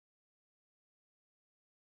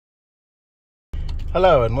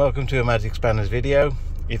Hello and welcome to a Magic Spanners video.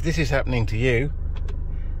 If this is happening to you,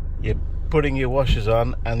 you're putting your washers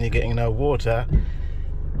on and you're getting no water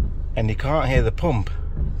and you can't hear the pump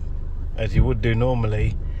as you would do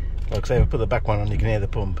normally. Like say if I put the back one on, you can hear the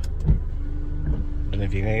pump. I don't know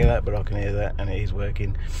if you can hear that, but I can hear that and it is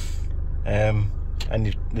working.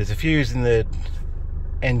 There's a fuse in the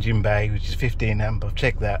engine bay which is 15 amp. I've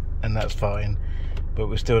checked that and that's fine, but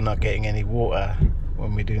we're still not getting any water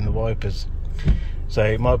when we're doing the wipers. So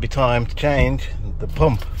it might be time to change the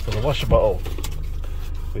pump for the washer bottle,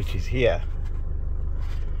 which is here.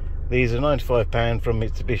 These are £95 from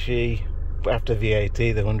Mitsubishi. After VAT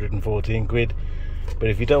they're 114 quid, but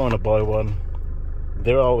if you don't want to buy one,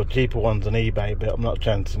 there are cheaper ones on eBay, but I'm not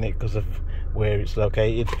chancing it because of where it's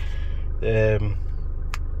located.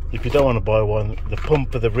 If you don't want to buy one, the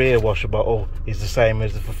pump for the rear washer bottle is the same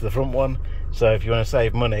as the front one, so if you want to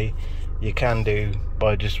save money you can do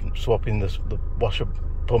by just swapping the washer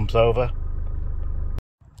pumps over.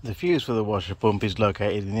 The fuse for the washer pump is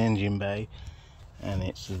located in the engine bay and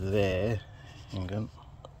it's there. Hang on.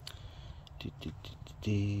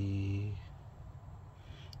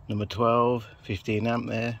 Number 12, 15 amp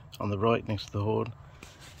there on the right next to the horn,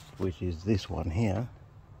 which is this one here,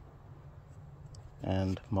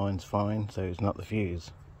 and mine's fine, so it's not the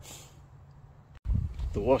fuse.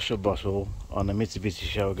 The washer bottle on a Mitsubishi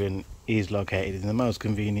Shogun is located in the most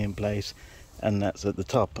convenient place, and that's at the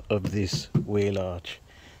top of this wheel arch.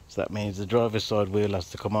 So that means the driver's side wheel has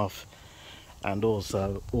to come off, and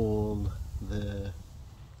also all the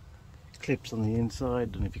clips on the inside.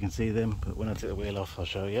 I don't know if you can see them, but when I take the wheel off I'll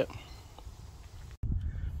show you.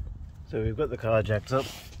 So we've got the car jacked up,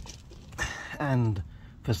 and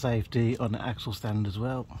for safety on the axle stand as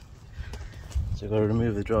well. So we've got to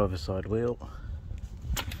remove the driver's side wheel.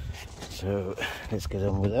 So let's get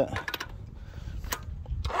on with that.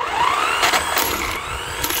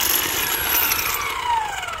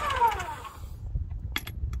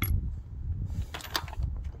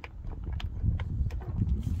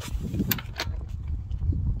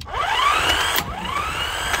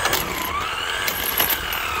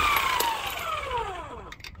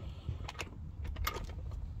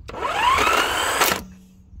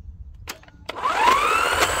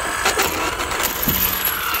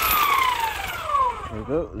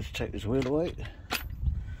 Let's take this wheel away.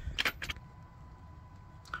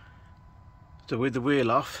 So with the wheel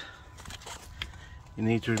off, you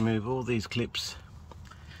need to remove all these clips.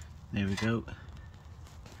 There we go,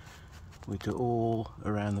 which are all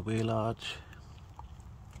around the wheel arch.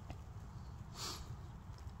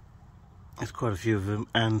 There's quite a few of them,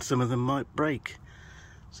 and some of them might break,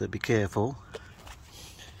 so be careful.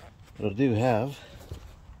 But I do have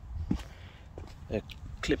a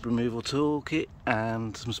clip removal toolkit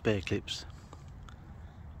and some spare clips.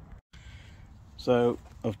 So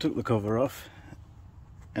I've took the cover off,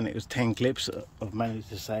 and it was 10 clips. I've managed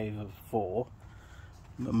to save 4,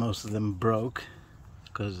 but most of them broke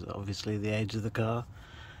because obviously the age of the car.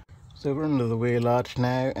 So we're under the wheel arch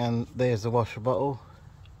now, and there's the washer bottle.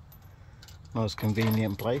 Most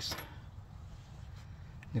convenient place.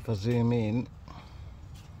 If I zoom in,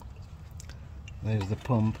 there's the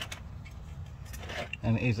pump,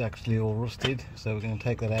 and it is actually all rusted, so we're going to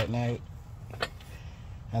take that out now.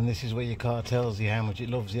 And this is where your car tells you how much it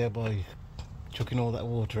loves you by chucking all that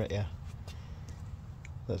water at you.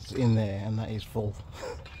 That's in there, and that is full.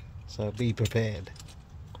 So be prepared.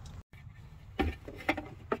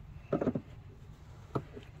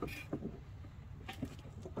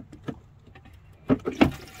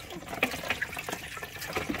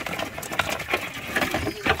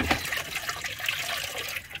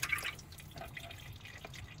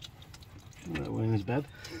 That one is bad.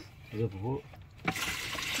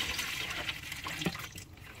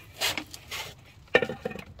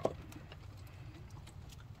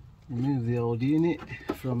 Remove the old unit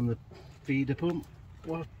from the feeder pump.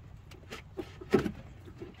 What? And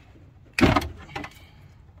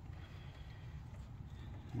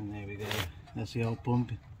there we go. That's the old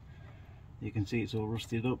pump. You can see it's all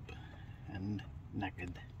rusted up and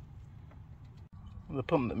knackered. The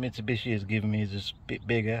pump that Mitsubishi has given me is just a bit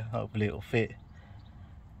bigger. Hopefully it'll fit.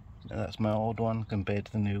 And that's my old one compared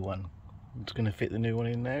to the new one. I'm just going to fit the new one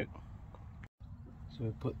in now. So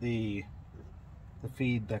we put the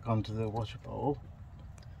feed back onto the washer bowl.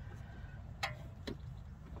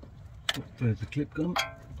 Where's the clip gone?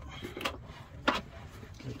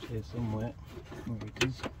 Clip's here somewhere. There it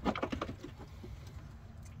is. Put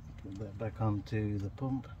that back onto the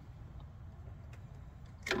pump.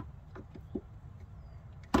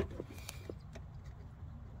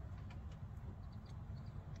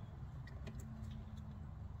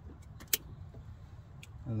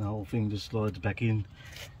 and the whole thing just slides back in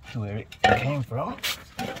to where it came from.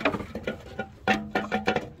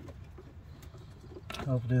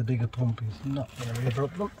 Hopefully a bigger pump is not going to be a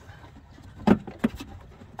problem.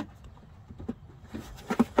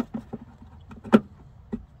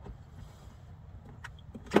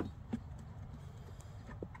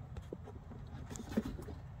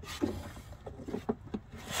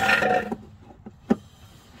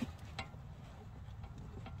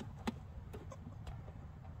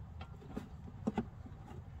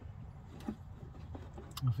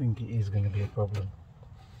 I think it is going to be a problem.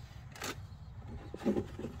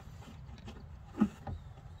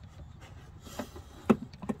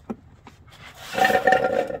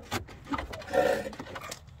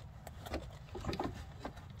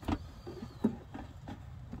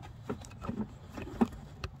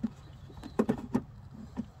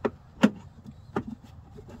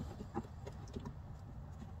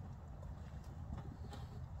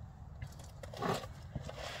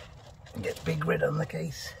 Get big red on the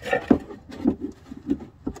case. There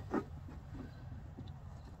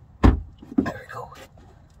we go.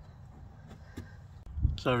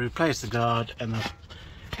 So I replaced the guard and I've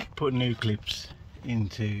put new clips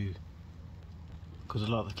into, because a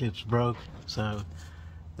lot of the clips broke, so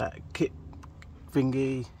that kit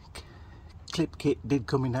thingy, clip kit did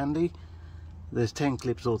come in handy. There's 10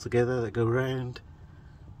 clips altogether that go round,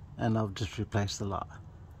 and I've just replaced the lot.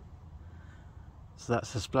 So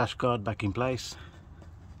that's the splash guard back in place.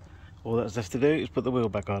 All that's left to do is put the wheel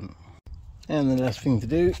back on. And the last thing to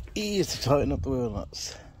do is to tighten up the wheel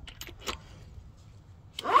nuts.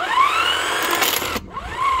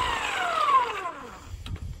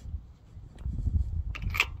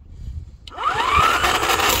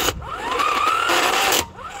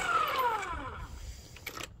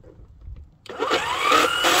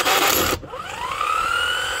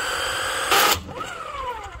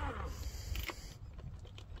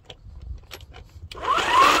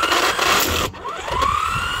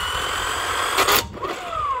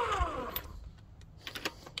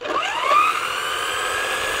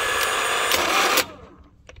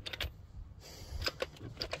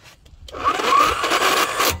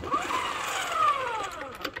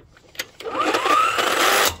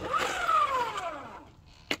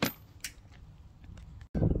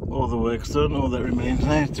 All the work's done, all that remains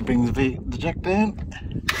now is to bring the jack down. Doing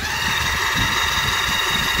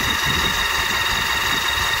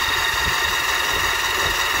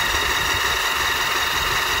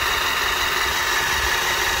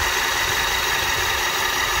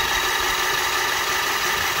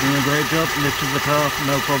a great job, lifted the car,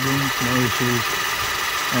 no problems, no issues,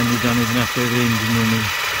 and we don't even have to have the engine running.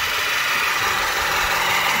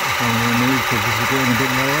 I'm going to move because this is getting a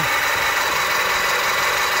bit lower.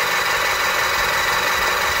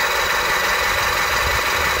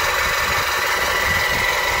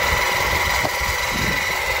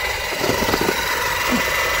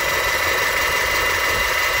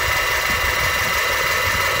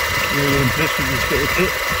 Really impressed with this bit of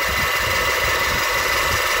kit.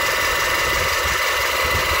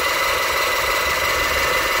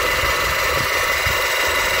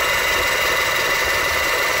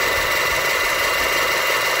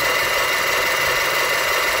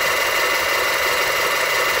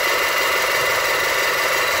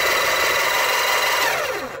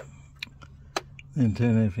 Then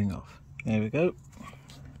turn everything off. There we go.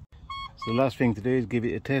 So the last thing to do is give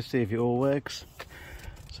it a test, see if it all works.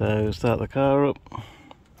 So start the car up.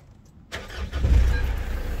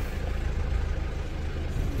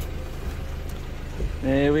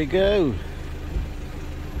 There we go.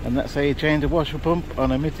 And that's how you change a washer pump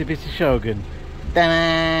on a Mitsubishi Shogun.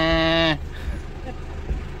 Ta-da!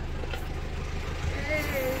 Hey,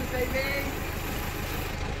 baby!